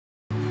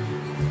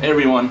Hey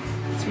everyone,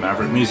 it's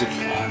MaverickMusic,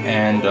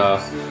 and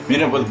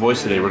meeting up with the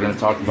boys today. We're going to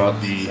talk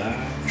about the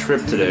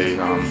trip today,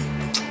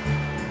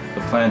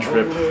 the planned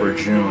trip for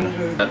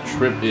June. That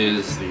trip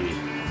is the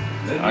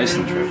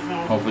Iceland trip.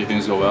 Hopefully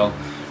things go well,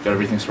 got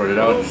everything sorted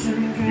out,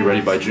 and be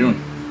ready by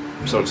June.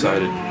 I'm so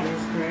excited.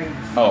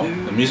 Oh,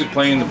 the music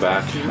playing in the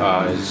back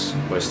is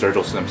by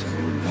Sturgill Simpson,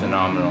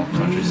 phenomenal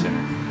country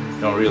singer.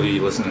 Don't really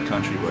listen to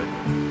country, but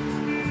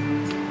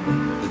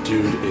the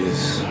dude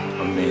is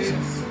amazing.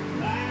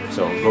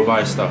 So go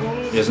buy his stuff.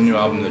 He has a new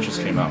album that just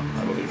came out,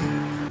 I believe.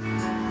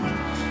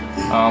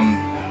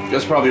 You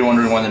guys are probably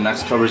wondering when the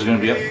next cover is going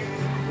to be up.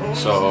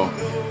 So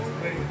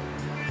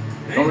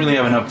don't really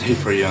have an update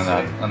for you on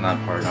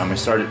that part. I'm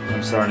starting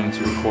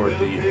to record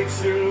the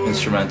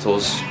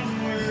instrumentals.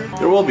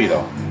 There will be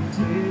though.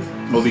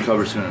 Will be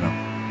covered soon enough.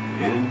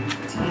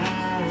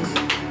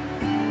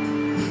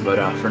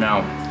 But for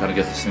now, gotta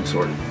get this thing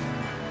sorted.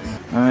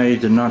 I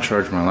did not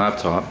charge my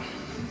laptop,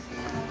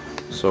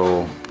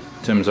 so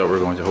Tim's that we're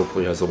going to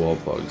hopefully has the wall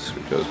plugs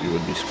because we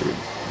would be screwed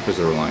because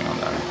they're relying on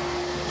that.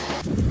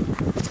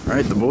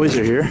 Alright, the boys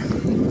are here.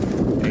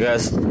 Hey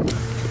guys.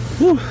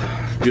 Woo.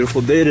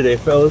 Beautiful day today,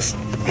 fellas.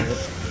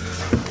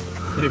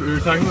 Hey, we were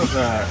talking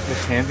about the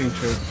camping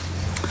trip.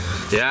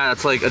 Yeah,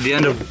 it's like at the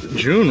end of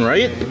June,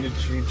 right? Yeah, end of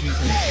June.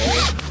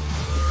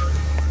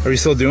 Are we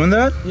still doing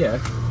that? Yeah.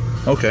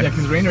 Okay. Yeah,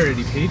 because Rain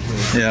already paid for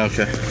it. Yeah,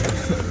 okay.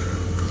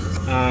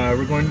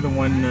 We're going to the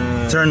one...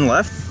 Turn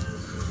left?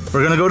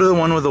 We're gonna go to the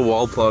one with the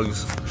wall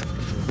plugs.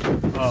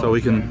 Oh, so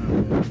we can...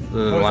 The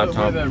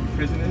laptop. Where the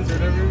prison is or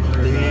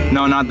whatever?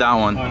 No, not that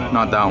one. Oh,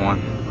 not that one.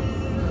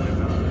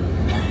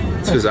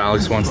 It's because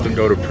Alex wants to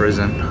go to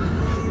prison.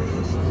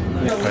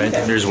 Right,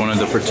 here's one of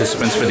the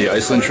participants for the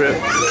Iceland trip.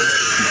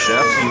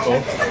 Jeff.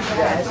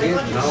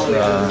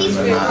 And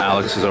then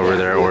Alex is over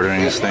there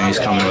ordering his thing. He's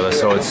coming with us.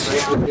 So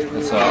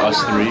it's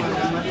us three.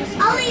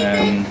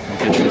 And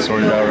we'll get it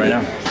sorted out right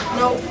now.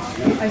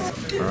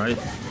 Alright.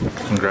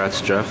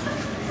 Congrats, Jeff.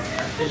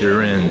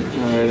 You're in.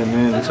 Alright, I'm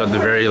in. So at the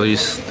very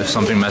least, if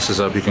something messes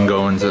up, you can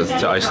go into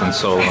Iceland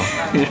solo.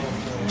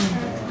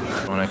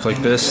 When I click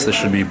this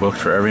should be booked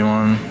for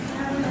everyone.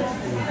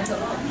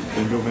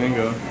 Bingo,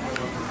 bingo.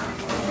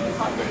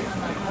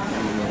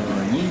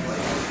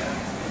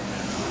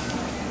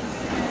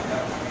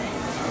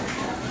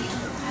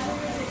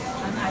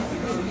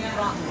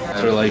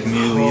 After like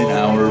nearly an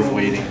hour of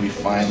waiting, we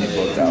finally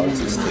booked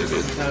Alex's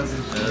ticket.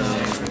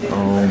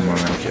 Oh my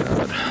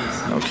god.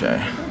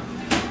 Okay.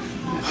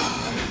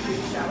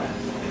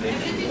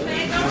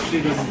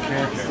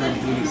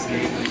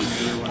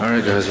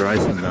 Alright guys, we're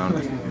Iceland bound.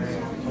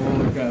 Oh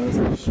my god, that's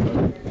a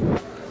struggle.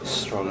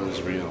 Struggle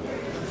is real.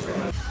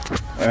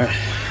 Alright.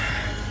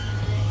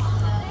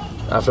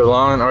 After a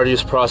long and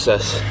arduous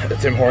process at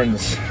Tim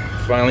Hortons,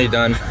 finally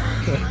done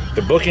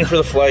the booking for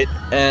the flight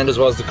and as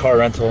well as the car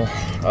rental.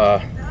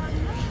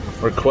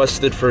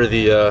 Requested for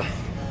the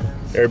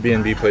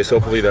Airbnb place.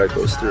 Hopefully that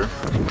goes through.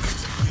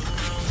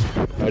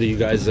 How do you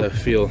guys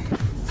feel?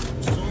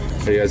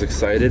 Are you guys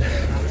excited?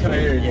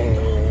 Tired.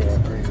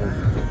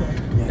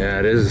 Yeah,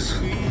 it is.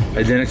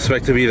 I didn't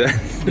expect to be that,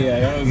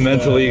 that was,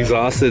 mentally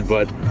exhausted,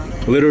 but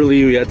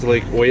literally we had to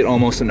like wait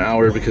almost an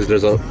hour because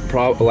there's a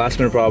last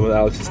minute problem with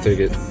Alex's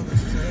ticket.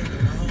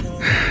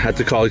 Had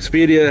to call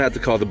Expedia, had to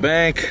call the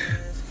bank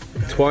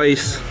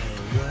twice.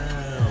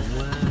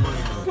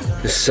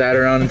 Just sat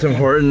around in Tim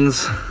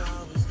Hortons.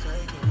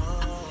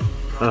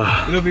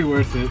 It'll be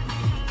worth it.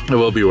 It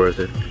will be worth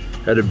it.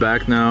 Headed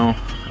back now.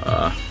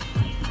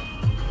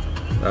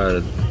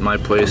 My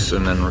place,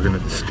 and then we're gonna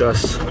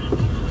discuss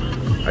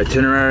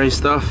itinerary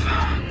stuff.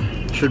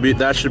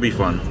 That should be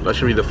fun. That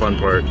should be the fun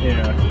part.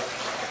 Yeah.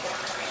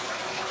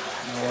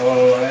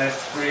 Oh,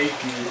 that's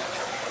freaky.